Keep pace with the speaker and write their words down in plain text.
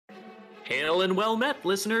Hail and well met,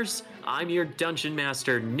 listeners! I'm your Dungeon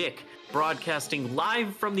Master, Nick, broadcasting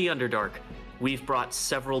live from the Underdark. We've brought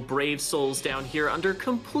several brave souls down here under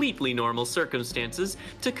completely normal circumstances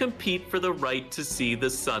to compete for the right to see the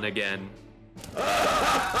sun again. Ugh,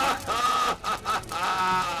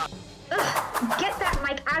 get that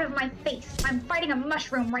mic out of my face. I'm fighting a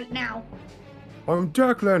mushroom right now. I'm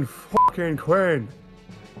Declan fucking Quinn.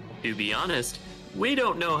 To be honest, we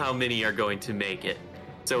don't know how many are going to make it.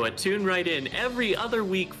 So tune right in every other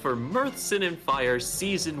week for Mirth, Sin, and Fire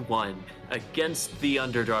Season 1 against the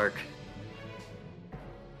Underdark.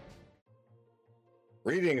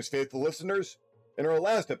 Greetings, faithful listeners. In our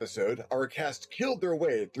last episode, our cast killed their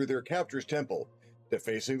way through their captor's temple,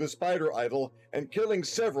 defacing the spider idol and killing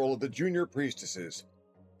several of the junior priestesses.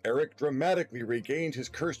 Eric dramatically regained his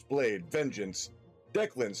cursed blade, Vengeance.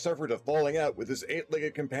 Declan suffered a falling out with his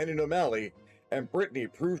eight-legged companion O'Malley, and Brittany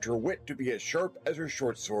proved her wit to be as sharp as her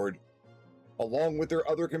short sword. Along with their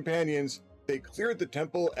other companions, they cleared the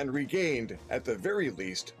temple and regained, at the very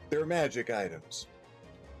least, their magic items.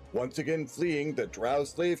 Once again fleeing the Drow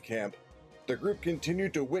slave camp, the group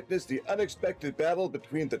continued to witness the unexpected battle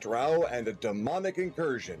between the Drow and a demonic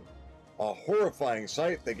incursion, a horrifying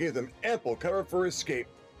sight that gave them ample cover for escape.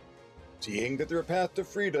 Seeing that their path to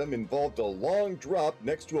freedom involved a long drop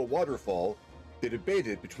next to a waterfall, they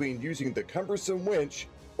debated between using the cumbersome winch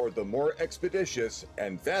or the more expeditious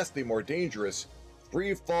and vastly more dangerous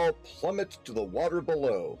free fall plummet to the water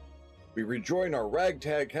below. We rejoin our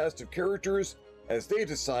ragtag cast of characters as they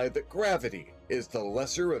decide that gravity is the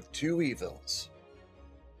lesser of two evils.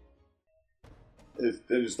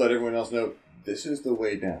 Just let everyone else know, this is the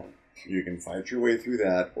way down. You can fight your way through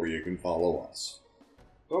that, or you can follow us.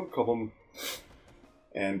 Don't come on.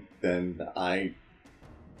 And then I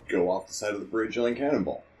go off the side of the bridge yelling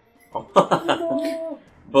cannonball.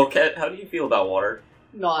 Boquette, how do you feel about water?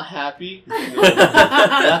 Not happy.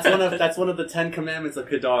 That's one of the 10 commandments of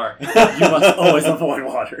Kadar. You must always avoid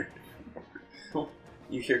water.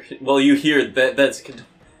 You hear that that's Kadar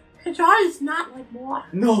is not like water.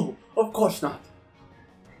 No, of course not.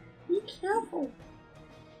 Be careful.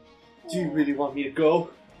 Do you really want me to go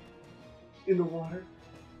in the water?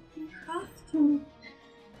 You have to.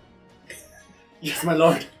 Yes, my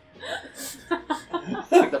lord.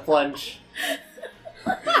 Take the plunge.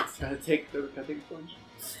 Gotta take the plunge.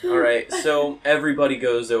 Alright, so everybody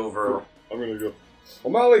goes over. I'm gonna go.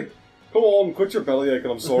 O'Malley, come on, quit your bellyache,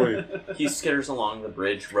 and I'm sorry. He skitters along the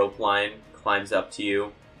bridge rope line, climbs up to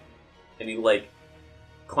you, and he,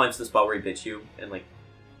 climbs to the spot where he bit you, and,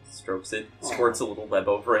 strokes it, squirts a little web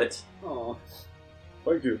over it. Aww.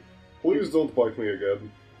 Thank you. Please don't bite me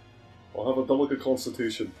again. I'll have a delicate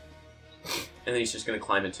constitution. And then he's just going to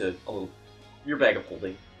climb into your bag of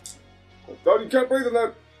holding. No, you can't breathe in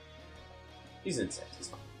that! He's an insect, he's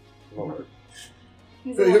fine. Alright.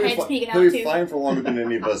 His little head's peeking out He'll be too. fine for longer than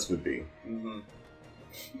any of us would be. Mm-hmm.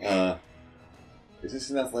 Is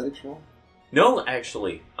this an athletics roll? No,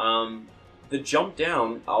 actually. The jump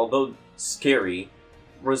down, although scary,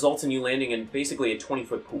 results in you landing in basically a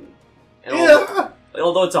 20-foot pool. And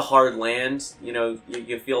although it's a hard land,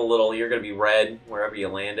 you feel a little, you're going to be red wherever you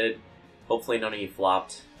landed. Hopefully none of you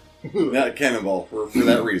flopped. Not a cannonball, for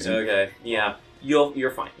that reason. Okay, yeah.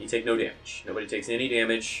 You're fine. You take no damage. Nobody takes any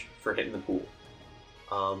damage for hitting the pool.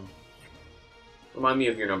 Remind me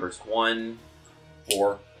of your numbers. 1,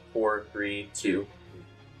 4, 4, 3, 2.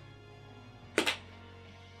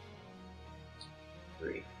 3.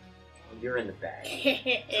 Oh, you're in the bag.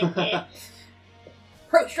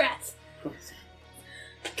 Pro strats.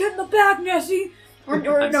 Get in the bag, Nessie. Or I'm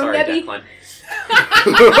no, sorry, Nebby. Declan.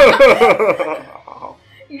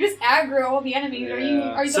 You just aggro all the enemies.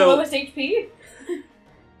 Yeah. Are you the So- lowest HP?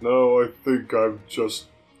 No, I think I'm just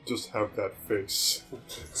have that face.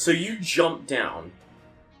 So you jump down,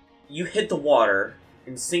 you hit the water,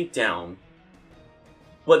 and sink down,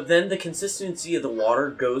 but then the consistency of the water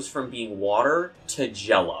goes from being water to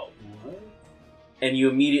jello. What? And you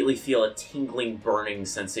immediately feel a tingling, burning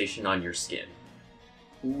sensation on your skin.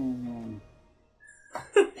 Ooh.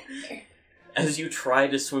 As you try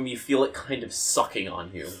to swim, you feel it kind of sucking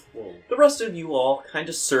on you. Whoa. The rest of you all kind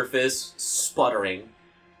of surface, sputtering,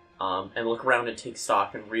 and look around and take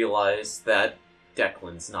stock and realize that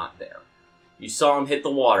Declan's not there. You saw him hit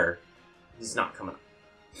the water. He's not coming up.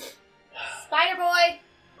 Spider boy.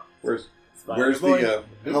 Where's boy. the,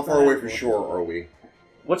 how far away from shore are we?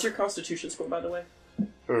 What's your constitution score, by the way?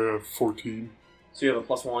 14. So you have a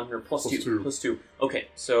 +1 or Plus +2? two. +2. Okay,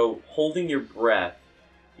 so holding your breath,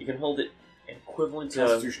 you can hold it equivalent to...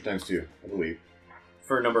 Constitution times 2, I believe.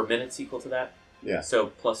 For a number of minutes equal to that? Yeah. So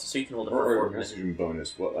you can hold it for 4 Or minutes. Constitution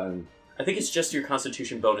bonus. Well, I think it's just your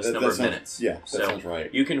Constitution bonus That number of sounds- minutes. Yeah, that So sounds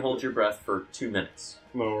right. you can hold your breath for 2 minutes.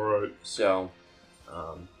 Alright. So,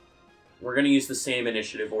 we're going to use the same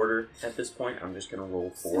initiative order at this point. I'm just going to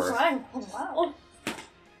roll for... Wow.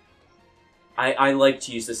 I like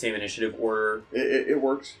to use the same initiative order. It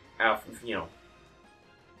works.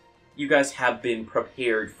 You guys have been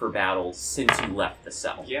prepared for battle since you left the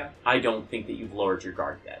cell. Yeah. I don't think that you've lowered your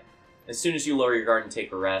guard yet. As soon as you lower your guard and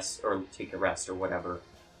take a rest or whatever,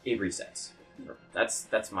 it resets.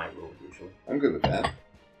 That's my rule usually. I'm good with that.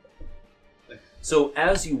 So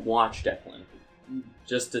as you watch Declan,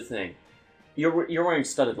 just a thing, you're wearing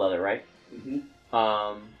studded leather, right? Mm-hmm.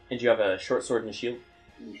 And you have a short sword and a shield.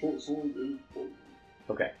 The short sword is...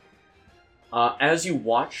 Okay. As you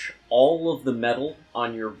watch, all of the metal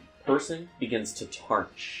on your person begins to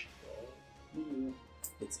tarnish.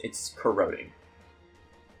 It's corroding.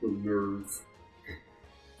 The nerve.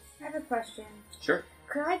 I have a question. Sure.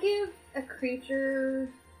 Could I give a creature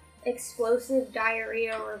explosive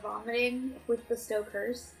diarrhea or vomiting with bestow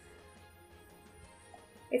curse?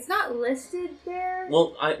 It's not listed there.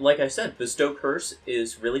 Well, like I said, bestow curse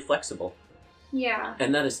is really flexible, Yeah.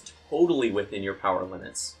 and that is totally within your power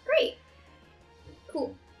limits. Great.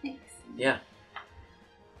 Cool. Thanks. Yeah.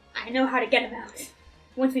 I know how to get him out.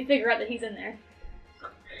 Once we figure out that he's in there.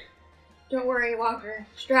 Don't worry, Walker.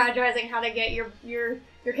 Strategizing how to get your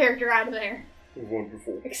character out of there.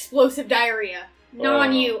 Wonderful. Explosive diarrhea. Not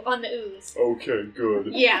on you, on the ooze. Okay, good.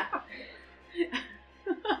 Yeah.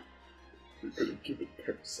 You're gonna give it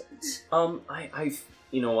parasites.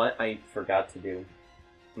 You know what? I forgot to do.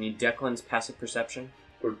 I need Declan's passive perception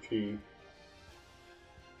 13.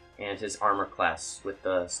 and his armor class with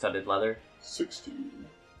the studded leather. 16.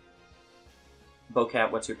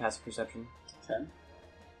 Bocat, what's your passive perception? 10.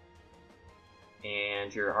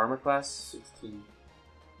 And your armor class? 16.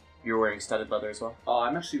 You're wearing studded leather as well?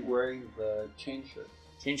 I'm actually wearing the chain shirt.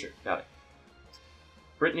 Chain shirt, got it.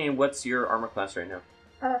 Brittany, what's your armor class right now?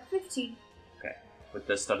 15. Okay. With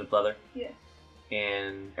the studded leather? Yeah.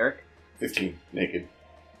 And Eric? 15. Naked.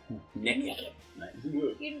 Nick? Nice.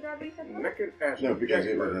 You didn't grab any stuff? Naked ass. No, because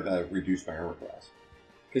it would have reduced my armor class.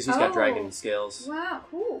 Because he's got Oh. dragon scales. Wow,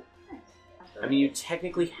 cool. Nice. I mean, you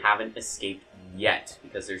technically haven't escaped yet,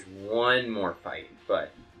 because there's one more fight,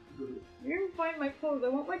 but... You're gonna find my clothes. I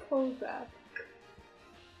want my clothes back.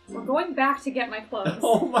 We're going back to get my clothes.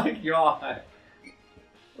 Oh my god.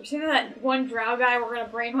 We're seeing that one drow guy. We're gonna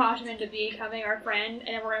brainwash him into becoming our friend, and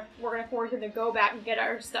then we're gonna force him to go back and get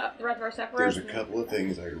our stuff, the rest of our stuff for us. There's a couple of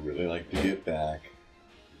things I'd really like to get back,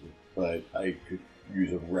 but I could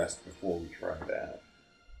use a rest before we try that.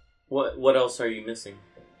 What else are you missing?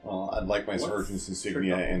 I'd like my What's sergeant's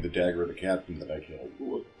insignia and the dagger of the captain that I killed.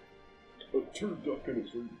 What? A turducken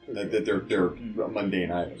is where you take That they're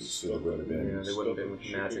mundane items, so they would have Yeah, been. they would have been with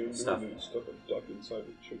magic and stuff. Stuff a duck inside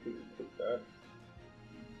the chicken and put that.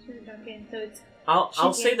 Turducken, so it's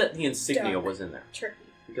I'll say Chicken, that the insignia duck. was in there, turkey.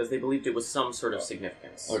 because they believed it was some sort of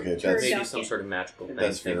significance. Okay, Sure. that's Maybe some sort of magical thing.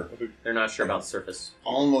 that's fair. They're not sure about surface.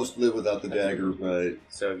 Almost live without the dagger, but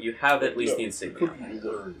So you have at least the insignia. Cookie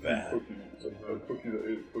learned that. A cookie that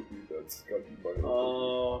ate a cookie that's got eaten by a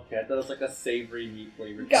Oh, okay. I thought it was like a savory meat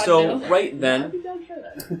flavored. God, So no. right I'd then, be down for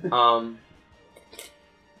that.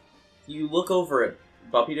 you look over at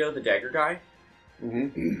Buppido, the dagger guy.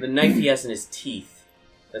 Mm-hmm. The knife he has in his teeth,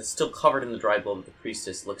 that's still covered in the dry blood of the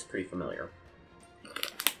priestess, looks pretty familiar.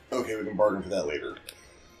 Okay, we can bargain for that later.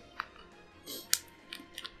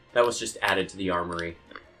 That was just added to the armory.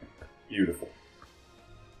 Beautiful.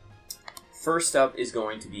 First up is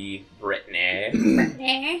going to be Brittany.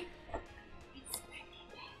 Eh.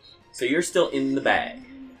 So you're still in the bag.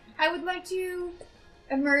 I would like to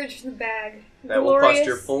emerge from the bag. That will cost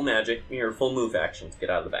your full magic, your full move action to get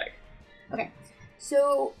out of the bag.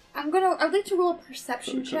 So I'd like to roll a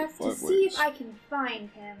perception So check check to 5 see ways. if I can find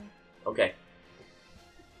him Okay,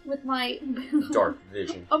 with my dark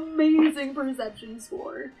vision. amazing perception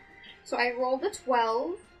score. So I rolled a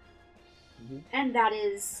 12, and that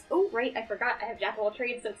is I forgot I have Jack of all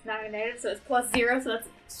trades, so it's not a negative, so it's +0, so that's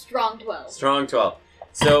strong 12. Strong 12.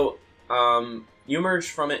 So, you emerge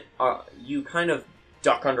from it, you kind of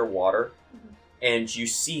duck underwater, and you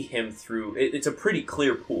see him through, it's a pretty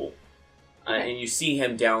clear pool. Okay. And you see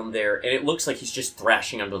him down there, and it looks like he's just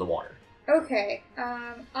thrashing under the water. Okay,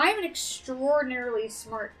 I'm an extraordinarily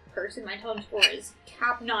smart person. My intelligence score is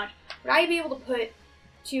top-notch. Would I be able to put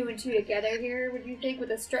 2 and 2 together here, would you think, with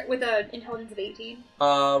a intelligence of 18?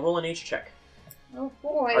 Roll a nature check. Oh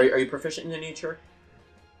boy. Are you proficient in nature?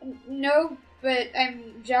 No, but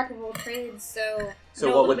I'm jack of all trades, so... So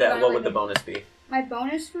know a what would little bit what about would the it. bonus be? My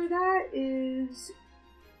bonus for that is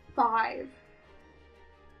 5.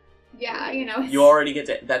 Yeah, You already get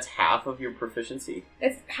to... That's half of your proficiency?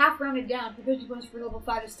 It's half rounded down. Proficiency bonus for level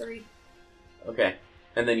 5 is 3. Okay.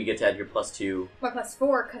 And then you get to add your +2. My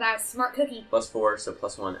 +4, because I was smart cookie. +4, so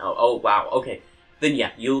 +1. Oh, wow. Okay. Then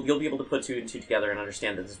yeah, you'll be able to put 2 and 2 together and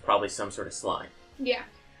understand that this is probably some sort of slime. Yeah.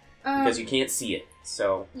 Because you can't see it,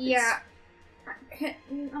 so... Yeah.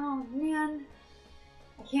 Oh, man.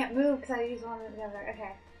 I can't move because I use one or the other.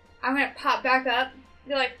 Okay. I'm going to pop back up.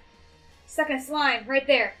 Be like, stuck in slime, right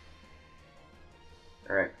there.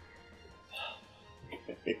 Alright.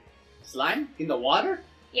 Slime? In the water?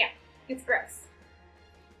 Yeah. It's gross.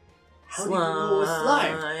 How do you know it was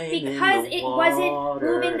slime? Because it wasn't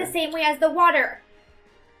moving the same way as the water.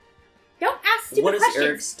 Don't ask stupid What is questions.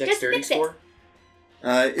 Eric's dexterity Just fix score?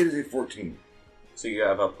 It is a 14. So you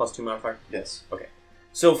have a +2 modifier? Yes. Okay.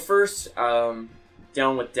 So first, down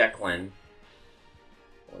with Declan.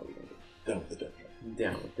 What are we gonna do? Down with the Declan.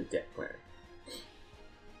 Down with the Declan.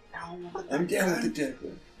 I'm down with the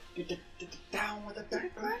Declan. Down with the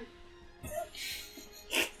Declan.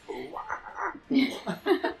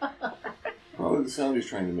 Probably the sound he's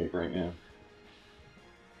trying to make right now.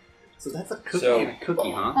 So that's a cookie So- and a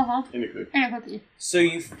cookie, huh? Uh-huh. In a good. And a cookie. So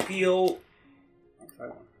you feel...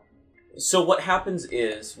 So what happens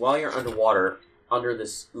is, while you're underwater, under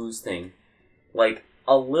this ooze thing, like,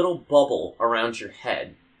 a little bubble around your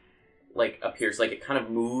head, like, appears. Like, it kind of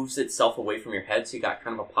moves itself away from your head, so you got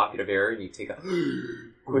kind of a pocket of air, and you take a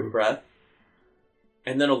quick breath.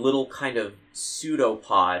 And then a little kind of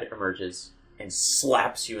pseudopod emerges and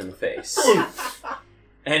slaps you in the face.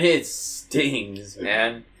 And it stings,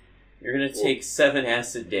 man. You're gonna take 7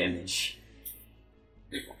 acid damage.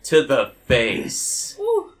 To the face.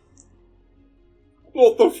 Ooh.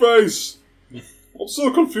 Not the face! I'm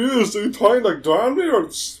so confused. Are you trying to drown me, or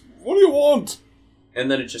what do you want? And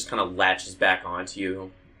then it just kind of latches back onto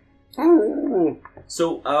you.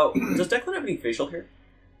 So, does Declan have any facial hair?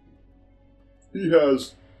 He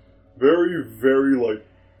has very, very,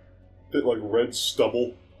 bit like red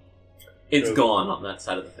stubble. It's Yeah. gone on that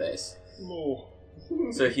side of the face. No.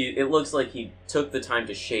 So it looks like he took the time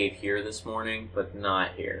to shave here this morning, but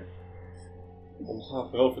not here. I'm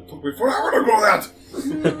half elf. It took me forever to grow that!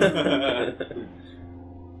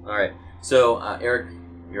 Alright, so, Eric,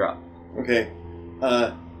 you're up. Okay.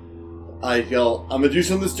 I yell, I'm gonna do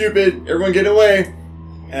something stupid. Everyone get away.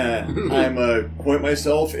 I'm point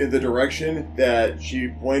myself in the direction that she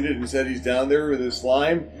pointed and said he's down there with his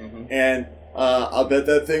slime. Mm-hmm. And I'll bet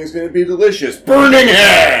that thing's gonna be delicious. Burning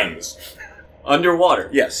hands! Underwater.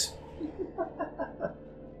 Yes.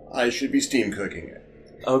 I should be steam cooking it.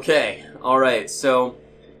 Okay, alright, so,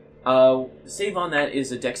 the save on that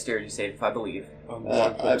is a dexterity save, I believe.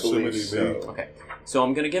 I believe so. Okay, so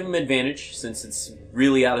I'm gonna give him advantage, since it's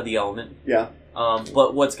really out of the element. Yeah.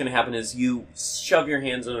 But what's going to happen is you shove your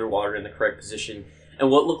hands underwater in the correct position,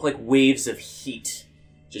 and what look like waves of heat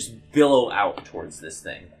just billow out towards this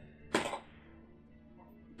thing.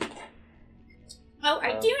 Oh,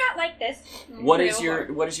 I do not like this. What is your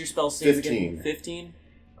spell save 15. again? 15?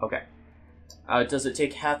 Okay. Does it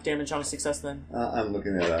take half damage on a success then? I'm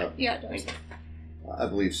looking that up. Yeah, it does. Thank you. I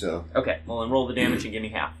believe so. Okay, well then roll the damage and give me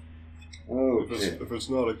half. If Okay. it's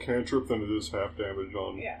not a cantrip, then it is half damage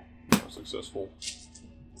on successful.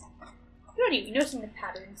 You don't even know some of the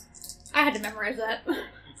patterns. I had to memorize that.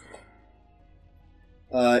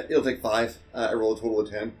 It'll take 5. I roll a total of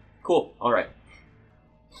 10. Cool, alright.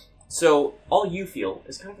 So, all you feel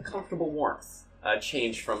is kind of a comfortable warmth.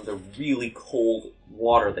 Change from the really cold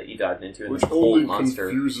water that you dived into and Which this cold only monster.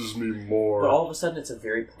 confuses me more. But all of a sudden, it's a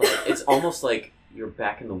very pleasant... It's almost like you're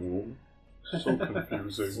back in the womb, So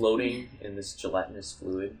confusing. floating in this gelatinous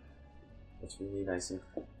fluid. It's really nice and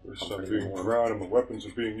First I'm comforting being and warm. drowned and my weapons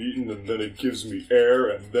are being eaten, and then it gives me air,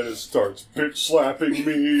 and then it starts bitch slapping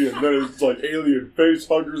me, and then it's like alien face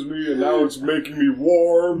huggers me, and now it's making me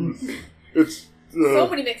warm. It's So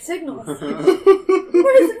many mixed signals. What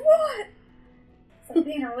is it what? It's like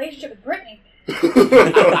being in a relationship with Brittany.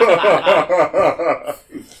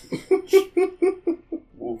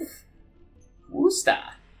 Woof. Woosta.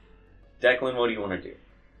 Declan, what do you want to do?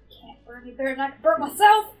 Can't burn me better than I can burn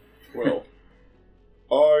myself. Well,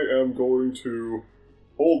 I am going to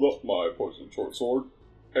hold up my poison short sword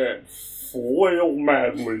and flail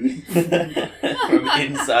madly. From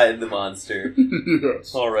inside the monster.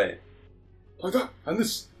 Yes. Alright. Like that, and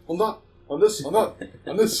this, on that, on this, on that,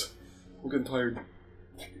 on this. I'm getting tired.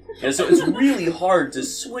 And so it's really hard to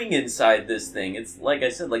swing inside this thing. It's, like I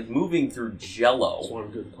said, like moving through jello. That's why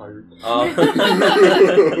I'm getting tired.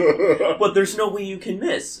 But there's no way you can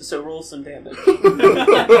miss, so roll some damage.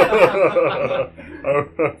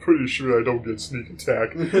 I'm pretty sure I don't get sneak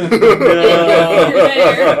attack.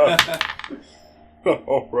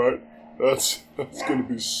 Alright. That's gonna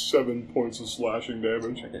be 7 points of slashing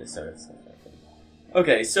damage.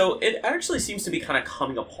 Okay, so it actually seems to be kind of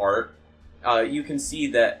coming apart. You can see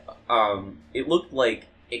that it looked like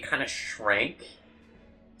it kind of shrank.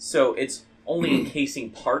 So it's only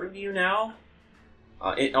encasing part of you now.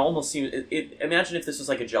 It almost seems... imagine if this was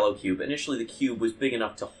like a Jello cube. Initially the cube was big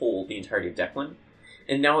enough to hold the entirety of Declan.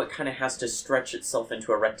 And now it kind of has to stretch itself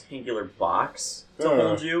into a rectangular box to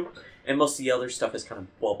hold you. And most of the other stuff is kind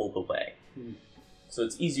of bubbled away. So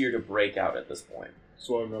it's easier to break out at this point.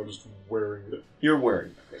 So I'm now just wearing it. You're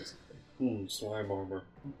wearing it, basically. Slime armor.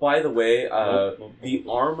 By the way, the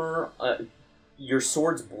armor, your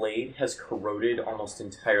sword's blade has corroded almost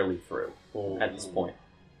entirely through at this point.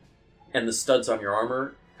 And the studs on your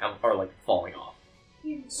armor are like falling off.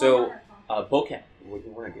 So, Bokeh, what do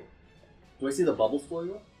you want to do? Do I see the bubbles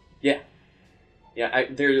floating up? Yeah. Yeah,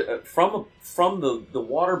 from the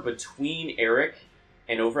water between Eric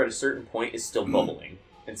and over at a certain point is still bubbling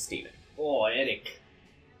and steaming. Oh, Eric.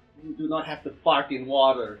 You do not have to fart in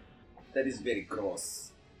water. That is very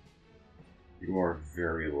gross. You are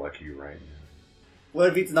very lucky right now. Well,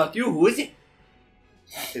 if it's not you, who is it?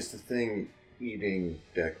 Is the thing eating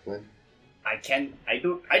Declan? I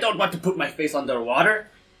don't want to put my face underwater.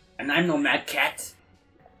 And I'm no mad cat.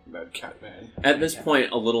 Mad cat man. At this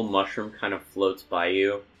point, a little mushroom kind of floats by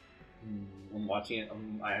you. I'm watching it.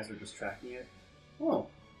 My eyes are just tracking it. Oh,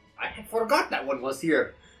 I had forgot that one was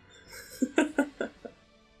here.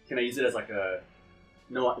 Can I use it as like a...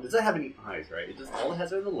 No, does it have any eyes, right? It just all it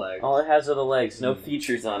has are the legs. All it has are the legs, no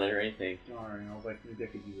features on it or anything. Darn, I was like, maybe I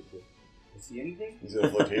could use it to see anything? Is it a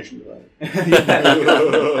flotation device?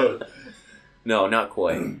 No, not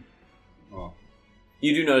quite. Oh.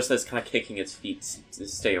 You do notice that it's kind of kicking its feet to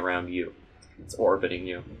stay around you. It's orbiting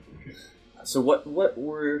you. So what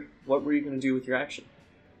were you going to do with your action?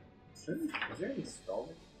 Is there any spell?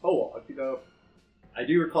 Oh, I pick up. I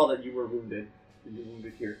do recall that you were wounded. You're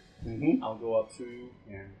wounded here. Mm-hmm. I'll go up to you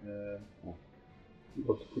and. You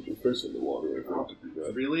have to put your face in the water if you want to do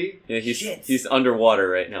that. Really? Yeah, Shit. he's underwater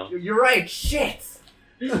right now. You're right. Shit.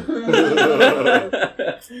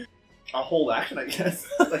 I'll hold action, I guess.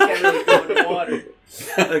 I can't really go in the water.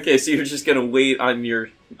 Okay, so you're just gonna wait on your.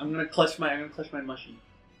 I'm gonna clutch my mushy.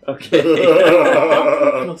 Okay.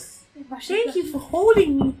 Thank you for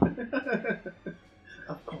holding me.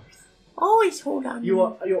 Of course. Always hold on.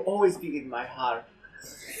 You'll always be in my heart.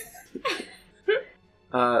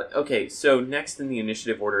 Okay, so next in the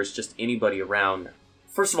initiative order is just anybody around.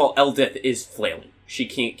 First of all, Eldith is flailing. She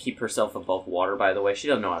can't keep herself above water, by the way. She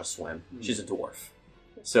doesn't know how to swim. She's a dwarf.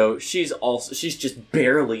 So she's just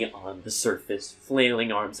barely on the surface,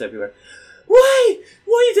 flailing arms everywhere. Why?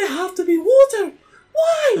 Why did it have to be water?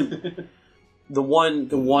 Why? The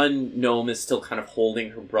one gnome is still kind of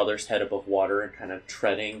holding her brother's head above water and kind of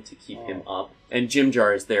treading to keep him up. And Jim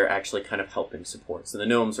Jar is there actually kind of helping support. So the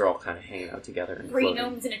gnomes are all kind of hanging out together. And 3 floating.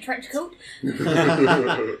 gnomes in a trench coat.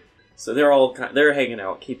 So they're hanging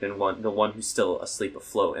out, keeping the one who's still asleep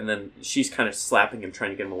afloat. And then she's kind of slapping him,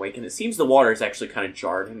 trying to get him awake. And it seems the water is actually kind of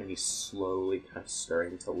jarred him, and he's slowly kind of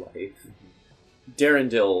stirring to life.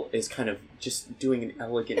 Darendil is kind of just doing an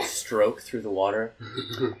elegant stroke through the water.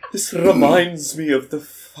 This reminds me of the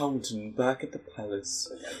fountain back at the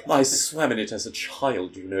palace. I swam in it as a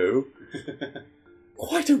child, you know.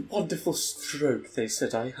 Quite a wonderful stroke, they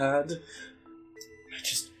said I had.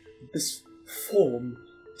 This form,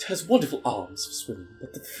 it has wonderful arms for swimming,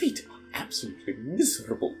 but the feet are absolutely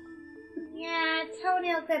miserable. Yeah,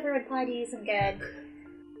 toenail clipper would probably do you some good.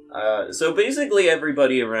 So basically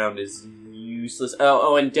everybody around is useless.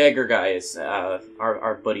 Oh, and Dagger Guy is,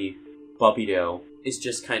 our buddy Bubbido is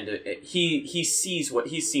just kind of, he's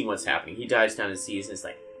seen what's happening. He dives down and sees and is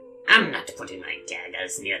like, I'm not putting my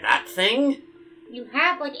daggers near that thing. You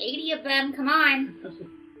have like 80 of them, come on.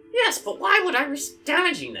 Yes, but why would I risk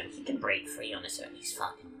damaging them? He can break free on his own, he's fine.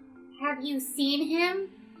 Have you seen him?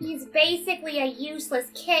 He's basically a useless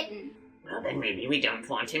kitten. Well, then maybe we don't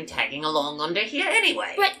want him tagging along under here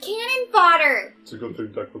anyway. But cannon fodder! It's a good thing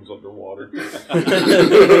Declan's underwater.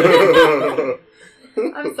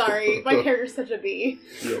 I'm sorry, my character's such a bee.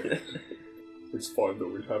 Yep. It's fine that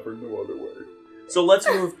we have her no other way. So let's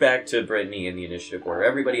move back to Brittany in the initiative order.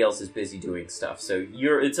 Everybody else is busy doing stuff, so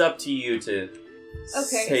it's up to you to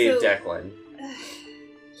save Declan.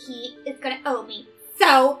 He is gonna owe me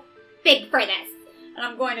so big for this. and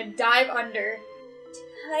I'm going to dive under,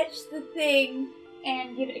 touch the thing,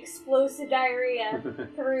 and give it explosive diarrhea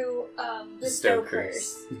through the Stow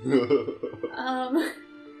Curse.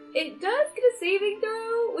 It does get a saving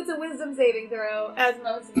throw. It's a wisdom saving throw, as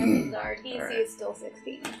most weapons are. DC is still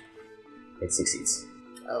 16. It succeeds.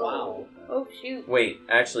 Oh. Wow. Oh, shoot. Wait,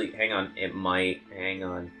 actually, hang on. It might. Hang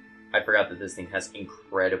on. I forgot that this thing has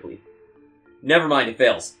incredibly. Never mind, it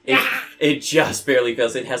fails. It just barely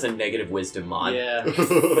fails. It has a negative wisdom mod. Yeah.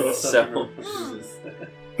 So. Jesus.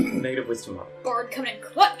 Negative wisdom mod. Bard coming in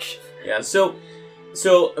clutch. Yeah, so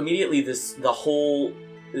immediately this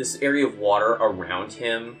area of water around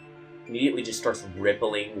him immediately just starts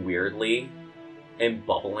rippling weirdly and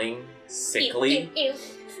bubbling sickly. Ew, ew,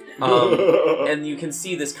 ew. And you can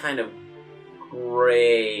see this kind of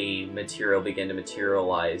gray material begin to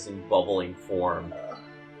materialize in bubbling form.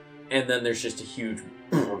 And then there's just a huge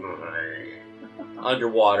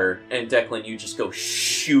underwater, and Declan, you just go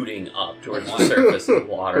shooting up towards the surface of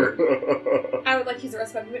the water. I would like to use the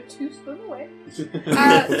rest of my movement to swim away.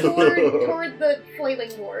 Toward the flailing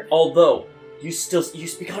dwarf. Although, you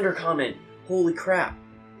speak Undercommon. Holy crap.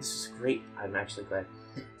 This is great. I'm actually glad.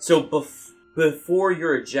 So, before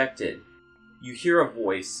you're ejected, you hear a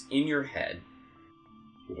voice in your head.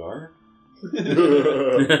 Kadar?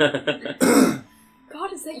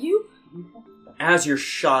 God, is that you? As you're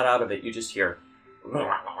shot out of it, you just hear... We're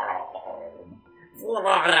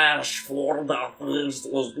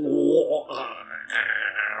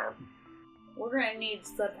gonna need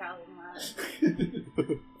subtitles on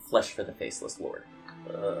that. Flesh for the faceless lord.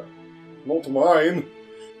 Not mine.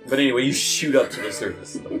 But anyway, you shoot up to the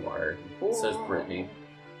surface of the water, says Brittany.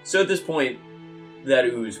 So at this point, that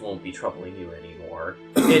ooze won't be troubling you anymore.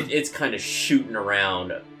 It's kind of shooting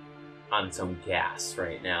around on some gas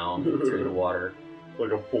right now through the water.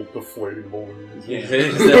 Like a bolt deflating balloon. Yeah,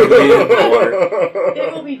 exactly in the water.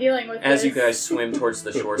 It will be dealing with As this. you guys swim towards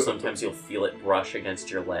the shore, sometimes you'll feel it brush against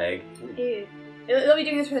your leg. Ew. It'll be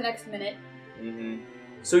doing this for the next minute. Mm-hmm.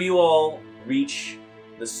 So you all reach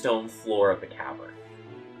the stone floor of the cavern.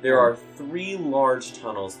 There are 3 large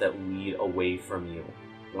tunnels that lead away from you.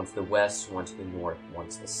 One to the west, one to the north, one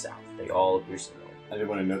to the south. They all appear similar. I did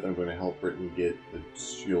want to note that I'm going to help Brittany get the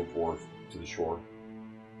shield dwarf to the shore.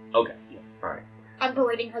 Okay, yeah, alright. I'm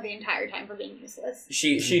berating her the entire time for being useless.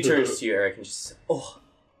 She turns to you, Eric, and she says, "Oh,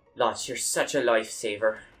 lads, you're such a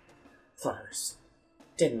lifesaver. Thought I was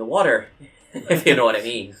dead in the water, if you know what I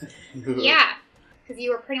mean." Yeah, because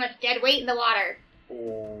you were pretty much dead weight in the water.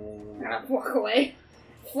 Walk away.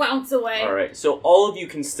 Flounce away. Alright, so all of you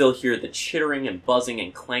can still hear the chittering and buzzing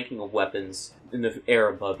and clanking of weapons in the air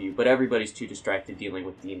above you, but everybody's too distracted dealing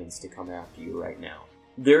with demons to come after you right now.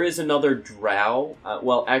 There is another drow.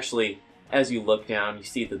 Well, actually, as you look down, you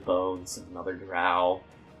see the bones of another drow.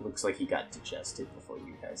 Looks like he got digested before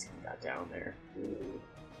you guys got down there.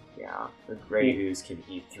 Yeah, the gray ooze can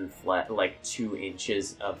eat through like 2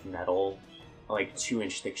 inches of metal, like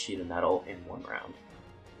 2-inch thick sheet of metal in 1 round.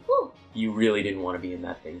 Whew. You really didn't want to be in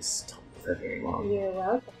that thing's stomach for very long. You're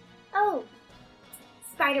welcome. Oh,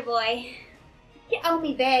 Spider Boy. You owe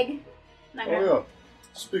me big. Oh yeah,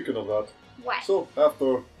 speaking of that. What? So,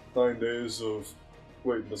 after 9 days of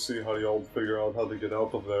waiting to see how y'all figure out how to get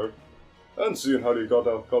out of there, and seeing how you got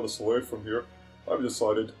us away from here, I've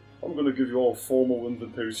decided I'm gonna give you all a formal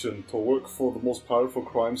invitation to work for the most powerful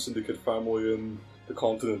crime syndicate family in the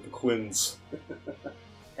continent, the Quins.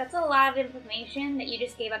 That's a lot of information that you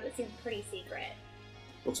just gave up that seems pretty secret.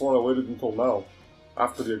 That's why I waited until now,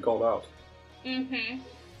 after they had gone out. Mm-hmm.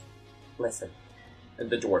 Listen, and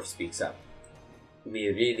the dwarf speaks up. We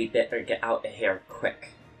really better get out of here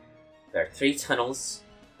quick. There are 3 tunnels.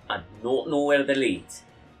 I don't know where they lead,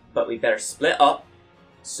 but we better split up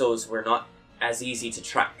so as we're not as easy to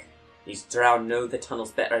track. These drow know the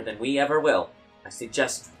tunnels better than we ever will. I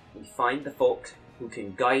suggest we find the folk who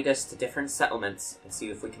can guide us to different settlements and see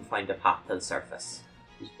if we can find a path to the surface.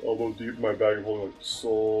 Just elbow deep in my bag of holding, like,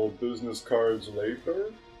 so business cards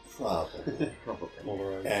later? Probably.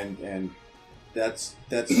 Alright. And that's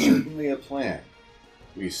certainly a plan.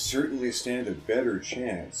 We certainly stand a better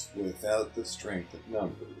chance without the strength of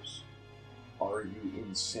numbers. Are you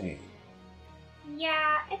insane?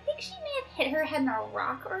 Yeah, I think she may have hit her head in a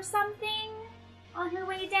rock or something on her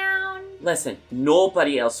way down. Listen,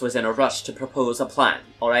 nobody else was in a rush to propose a plan,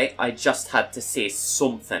 alright? I just had to say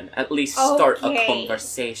something. At least start a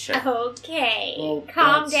conversation. Okay. Well,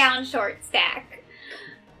 Calm that's- down, short stack.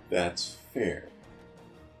 That's fair.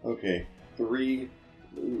 Okay, 3.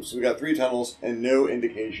 So we got 3 tunnels and no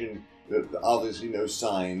indication, obviously no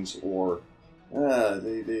signs, or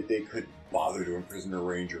they could bother to imprison a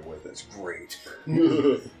ranger with us. Great.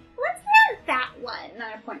 Let's that one. And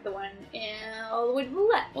I point the one all the way to the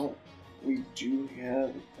left. Well, we do have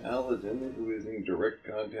a paladin who is in direct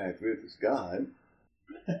contact with his god.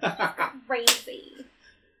 Crazy.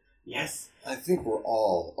 Yes. I think we're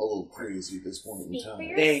all a little crazy at this point in Speak for time.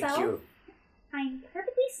 yourself. Thank you. I'm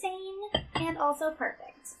perfectly sane and also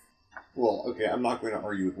perfect. Well, okay, I'm not going to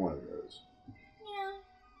argue with one of those. Yeah.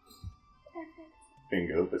 Perfect.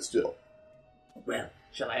 Bingo, but still. Well,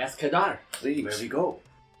 shall I ask Kadar? Please. Where we go?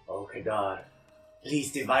 Oh, Kadar,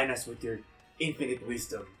 please divine us with your infinite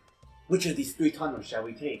wisdom. Which of these 3 tunnels shall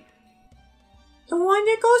we take? The one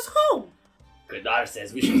that goes home. Kadar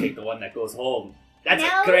says we should take the one that goes home. That's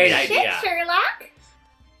No a great shit, idea. Sherlock.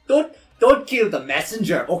 Don't kill the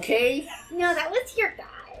messenger, okay? No, that was your god.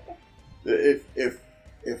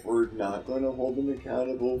 If we're not going to hold him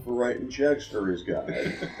accountable for writing checks for his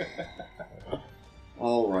guy.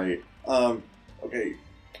 All right. Okay.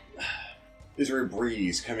 Is there a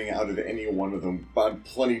breeze coming out of any one of them? I'm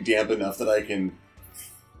plenty damp enough that I can...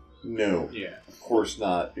 No. Yeah. Of course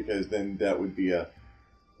not, because then that would be a...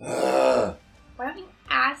 Why don't you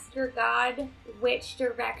ask your god which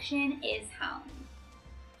direction is home?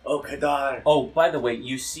 Oh, Kadar. Oh, by the way,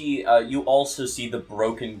 you see, you also see the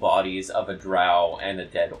broken bodies of a drow and a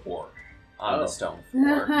dead orc on the stone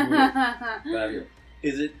floor.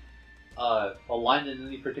 Is it aligned in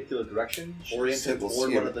any particular direction? Oriented we'll toward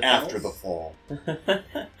see one him of the after tunnels? the fall. Yeah.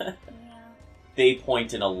 They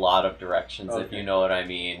point in a lot of directions, if Okay. you know what I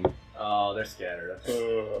mean. Oh, they're scattered.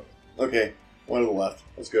 Okay, one to the left.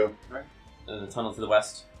 Let's go. The tunnel to the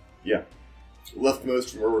west.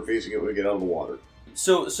 Leftmost from where we're facing it when we get out of the water.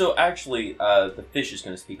 So actually, the fish is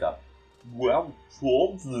going to speak up. Well,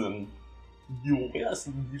 children, you asked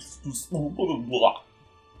us to Snooplet Lock.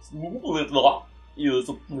 Snooplet Lock is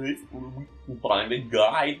a place where we can find a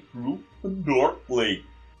guide through the dark lake.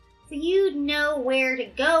 So you know where to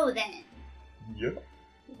go then. Yeah.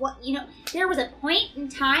 What, there was a point in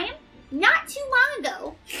time, not too long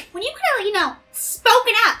ago, when you could have,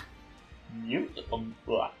 spoken up. You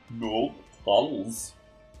no tunnels.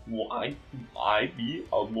 Why would I be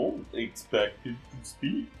alone expected to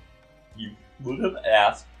speak? You would have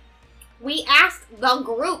asked. We asked the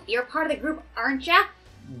group. You're part of the group, aren't ya?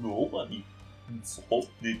 Nobody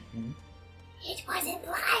insulted me. It wasn't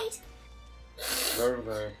polite.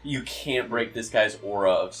 There. You can't break this guy's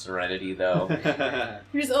aura of serenity, though.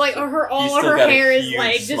 Just like her, He's all still of her got hair a is huge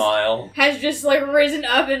like just smile. has just like risen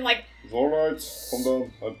up and like. It's alright. Come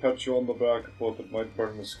down. I'll pat you on the back, but it might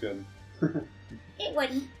burn the skin. It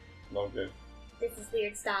wouldn't. Okay. This is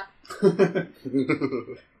weird. Stop. Man,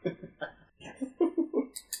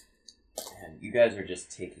 you guys are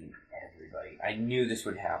just taking everybody. I knew this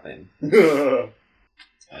would happen. We didn't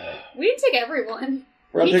take everyone.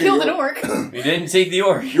 We're not He taking killed an York. orc. We didn't take the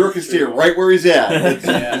orc. York can stay right where he's at.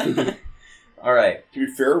 Yeah. Alright, To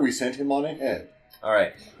be fair, we sent him on ahead.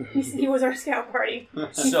 alright. He was our scout party. He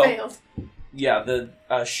So, failed. yeah, the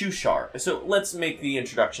Shushar. So let's make the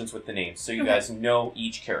introductions with the names so you Okay. guys know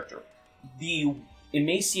each character. The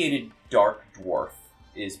emaciated dark dwarf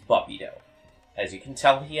is Buppido. As you can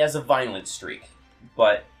tell, he has a violent streak,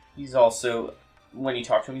 but he's also, when you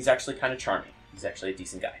talk to him, he's actually kind of charming. He's actually a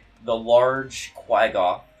decent guy. The large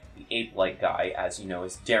Quaggoth, the ape-like guy, as you know,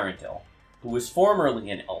 is Darendil, who was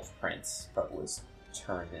formerly an elf prince, but was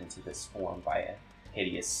turned into this form by a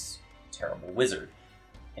hideous, terrible wizard.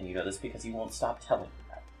 And you know this because he won't stop telling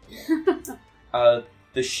you that.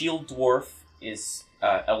 The shield dwarf is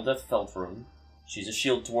Eldeth Feldrun. She's a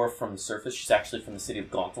shield dwarf from the surface. She's actually from the city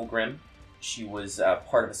of Gauntlgrim. She was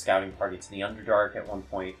part of a scouting party to the Underdark at one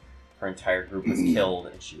point. Her entire group was killed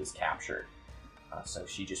and she was captured. So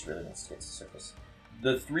she just really wants to get to the surface.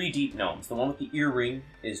 The 3 deep gnomes. The one with the earring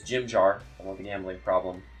is Jim Jar, the one with the gambling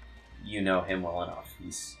problem. You know him well enough.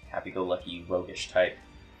 He's happy-go-lucky, roguish type.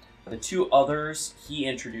 The 2 others he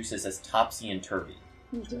introduces as Topsy and Turvy.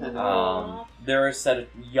 They're a set of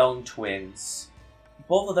young twins.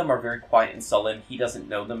 Both of them are very quiet and sullen. He doesn't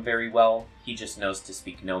know them very well. He just knows to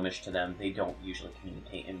speak Gnomish to them. They don't usually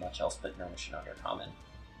communicate in much else but Gnomish and Undercommon.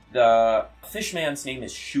 The fishman's name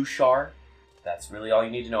is Shushar. That's really all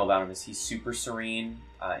you need to know about him. Is he's super serene,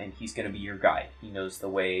 and he's going to be your guide. He knows the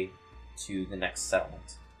way to the next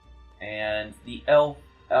settlement. And the elf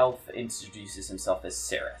introduces himself as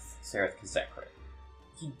Sereth Kazekrit.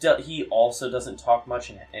 He also doesn't talk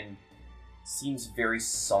much and seems very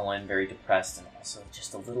sullen, very depressed, and also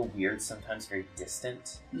just a little weird, sometimes very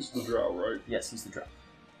distant. He's the drow, right? Yes, he's the drow.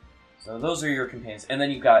 So those are your companions. And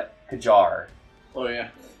then you've got Kajar, Oh, yeah.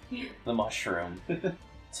 the mushroom.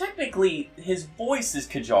 Technically, his voice is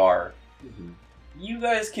Kajar, you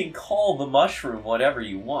guys can call the mushroom whatever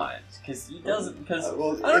you want, because he doesn't. Because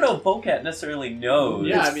well, I don't know if Bocat necessarily knows.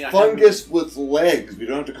 Yeah, it's I mean, fungus with legs. We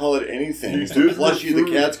don't have to call it anything. He It's did the fleshy the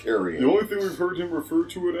refer- cat's carrying. The only thing we've heard him refer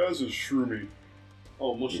to it as is shroomy.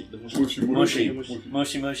 Oh, mushy. The Mushy, Mushy, mushy.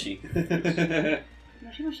 mushy, mushy.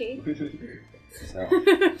 Mushy mushy. So,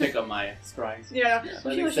 Pick up my scries. Yeah, mushy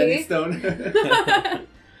Sending mushy. stone.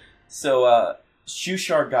 so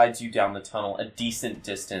Shushar guides you down the tunnel a decent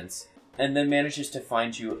distance, and then manages to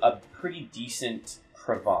find you a pretty decent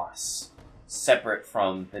crevasse, separate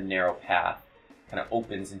from the narrow path. Kind of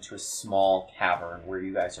opens into a small cavern where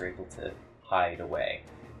you guys are able to hide away.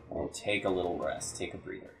 We'll take a little rest, take a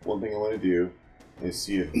breather. One thing I want to do is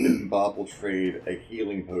see if Bob will trade a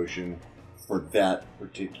healing potion for that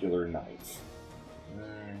particular knife.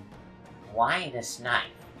 Why this knife?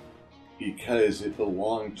 Because it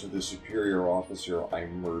belonged to the superior officer I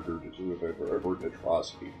murdered to avert an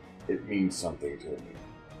atrocity. It means something to me.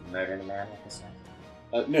 Murdered a man with this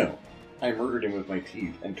knife? No. I murdered him with my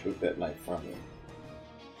teeth and took that knife from him.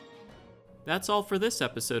 That's all for this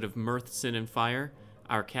episode of Mirth, Sin, and Fire.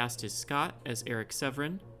 Our cast is Scott as Eric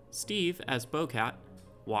Severin, Steve as Bocat,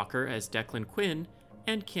 Walker as Declan Quinn,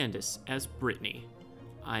 and Candace as Brittany.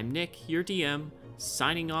 I'm Nick, your DM,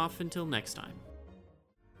 signing off until next time.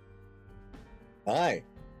 Hi.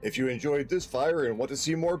 If you enjoyed this fire and want to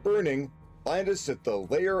see more burning, find us at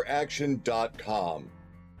thelayeraction.com.